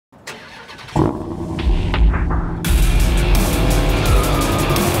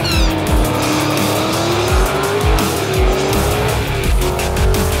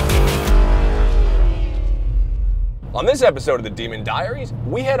On this episode of the Demon Diaries,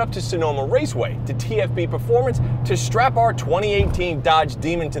 we head up to Sonoma Raceway to TFB Performance to strap our 2018 Dodge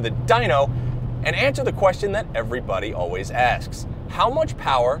Demon to the dyno and answer the question that everybody always asks. How much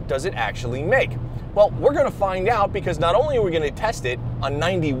power does it actually make? Well, we're going to find out because not only are we going to test it on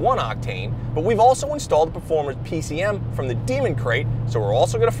 91 octane, but we've also installed the Performance PCM from the Demon crate, so we're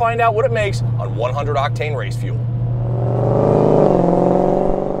also going to find out what it makes on 100 octane race fuel.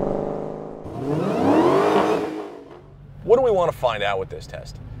 What do we want to find out with this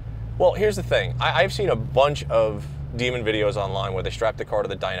test? Well, here's the thing. I've seen a bunch of Demon videos online where they strap the car to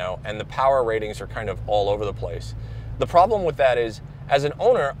the dyno and the power ratings are kind of all over the place. The problem with that is, as an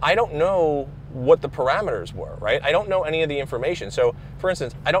owner, I don't know what the parameters were, right? I don't know any of the information. So, for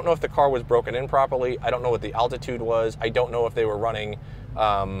instance, I don't know if the car was broken in properly. I don't know what the altitude was. I don't know if they were running,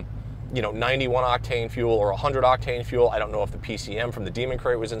 91 octane fuel or 100 octane fuel. I don't know if the PCM from the Demon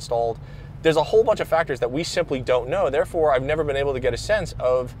crate was installed. There's a whole bunch of factors that we simply don't know. Therefore, I've never been able to get a sense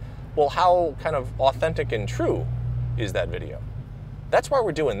of, well, how kind of authentic and true is that video? That's why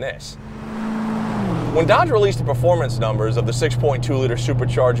we're doing this. When Dodge released the performance numbers of the 6.2-liter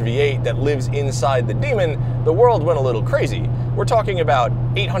supercharged V8 that lives inside the Demon, the world went a little crazy. We're talking about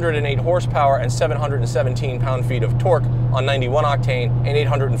 808 horsepower and 717 pound-feet of torque on 91 octane and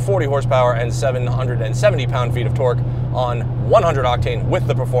 840 horsepower and 770 pound-feet of torque on 100 octane with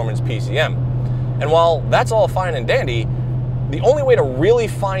the Performance PCM. And while that's all fine and dandy, the only way to really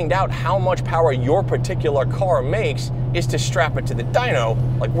find out how much power your particular car makes is to strap it to the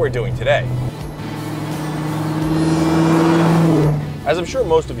dyno like we're doing today. As I'm sure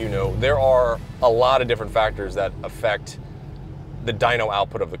most of you know, there are a lot of different factors that affect the dyno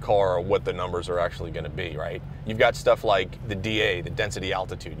output of the car or what the numbers are actually going to be, right? You've got stuff like the DA, the density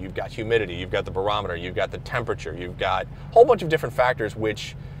altitude, you've got humidity, you've got the barometer, you've got the temperature, you've got a whole bunch of different factors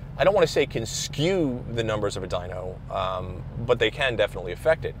which I don't want to say can skew the numbers of a dyno, but they can definitely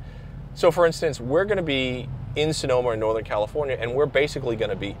affect it. So for instance, we're going to be in Sonoma in Northern California, and we're basically going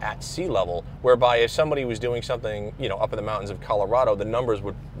to be at sea level, whereby if somebody was doing something, up in the mountains of Colorado, the numbers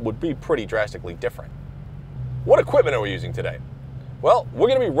would be pretty drastically different. What equipment are we using today? Well, we're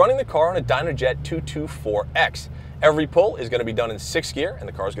going to be running the car on a DynoJet 224X. Every pull is going to be done in 6th gear, and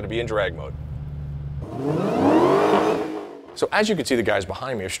the car is going to be in drag mode. So as you can see, the guys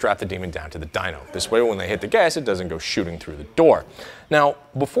behind me have strapped the Demon down to the dyno. This way, when they hit the gas, it doesn't go shooting through the door. Now,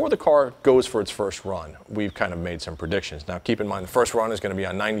 before the car goes for its first run, we've kind of made some predictions. Now, keep in mind, the first run is going to be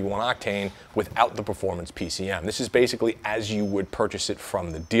on 91 octane without the Performance PCM. This is basically as you would purchase it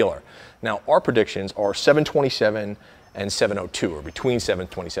from the dealer. Now, our predictions are 727 and 702, or between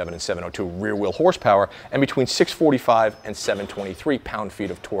 727 and 702 rear wheel horsepower, and between 645 and 723 pound-feet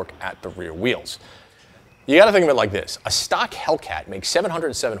of torque at the rear wheels. You got to think of it like this. A stock Hellcat makes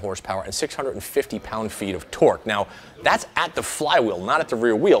 707 horsepower and 650 pound-feet of torque. Now, that's at the flywheel, not at the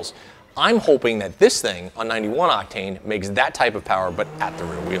rear wheels. I'm hoping that this thing on 91 octane makes that type of power, but at the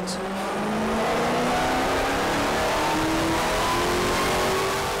rear wheels.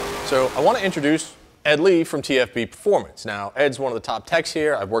 So I want to introduce Ed Lee from TFB Performance. Now, Ed's one of the top techs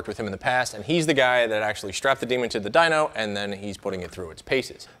here. I've worked with him in the past, and he's the guy that actually strapped the Demon to the dyno, and then he's putting it through its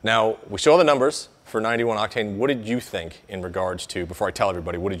paces. Now, we saw the numbers for 91 octane. What did you think in regards to, before I tell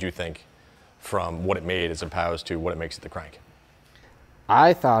everybody, what did you think from what it made as opposed to what it makes at the crank?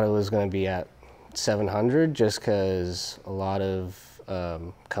 I thought it was going to be at 700 just because a lot of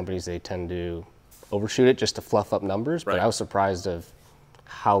companies, they tend to overshoot it just to fluff up numbers, right. But I was surprised of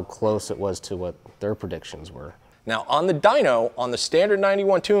how close it was to what their predictions were. Now on the dyno, on the standard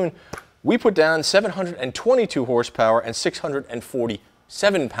 91 tune, we put down 722 horsepower and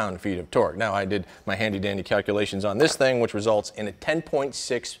 647 pound-feet of torque. Now I did my handy-dandy calculations on this thing, which results in a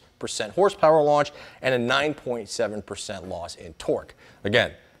 10.6% horsepower launch and a 9.7% loss in torque.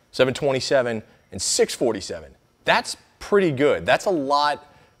 Again, 727 and 647. That's pretty good. That's a lot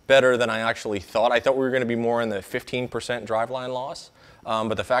better than I actually thought. I thought we were going to be more in the 15% driveline loss.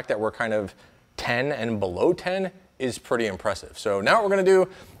 But the fact that we're kind of 10 and below 10 is pretty impressive. So now what we're going to do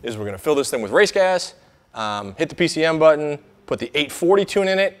is we're going to fill this thing with race gas, hit the PCM button, put the 840 tune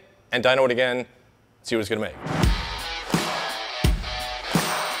in it, and dyno it again, see what it's going to make.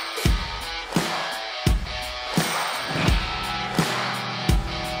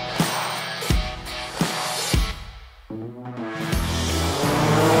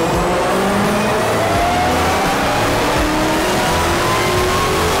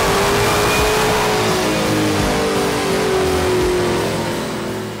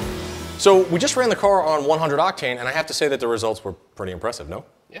 So we just ran the car on 100 octane, and I have to say that the results were pretty impressive, no?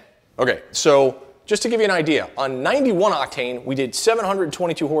 Yeah. Okay, so just to give you an idea, on 91 octane, we did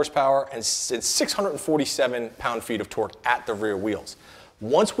 722 horsepower and 647 pound-feet of torque at the rear wheels.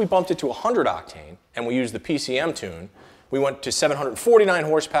 Once we bumped it to 100 octane and we used the PCM tune, we went to 749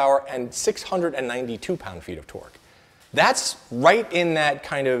 horsepower and 692 pound-feet of torque. That's right in that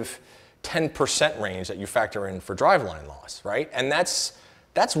kind of 10% range that you factor in for driveline loss, right? And that's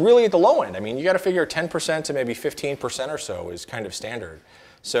really at the low end. I mean, you got to figure 10% to maybe 15% or so is kind of standard.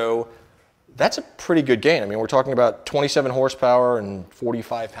 So that's a pretty good gain. I mean, we're talking about 27 horsepower and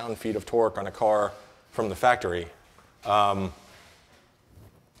 45 pound-feet of torque on a car from the factory. Yeah,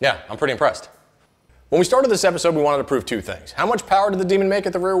 I'm pretty impressed. When we started this episode, we wanted to prove two things. How much power did the Demon make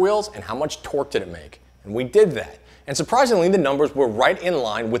at the rear wheels, and how much torque did it make? And we did that. And surprisingly, the numbers were right in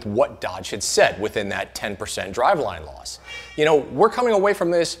line with what Dodge had said within that 10% driveline loss. You know, we're coming away from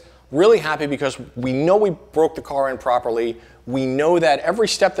this really happy because we know we broke the car in properly. We know that every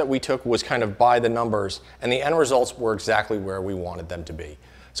step that we took was kind of by the numbers, and the end results were exactly where we wanted them to be.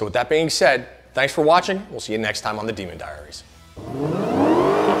 So with that being said, thanks for watching. We'll see you next time on the Demon Diaries.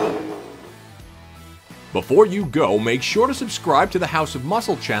 Before you go, make sure to subscribe to the House of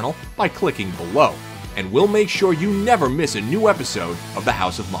Muscle channel by clicking below, and we'll make sure you never miss a new episode of the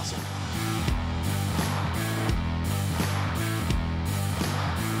House of Muscle.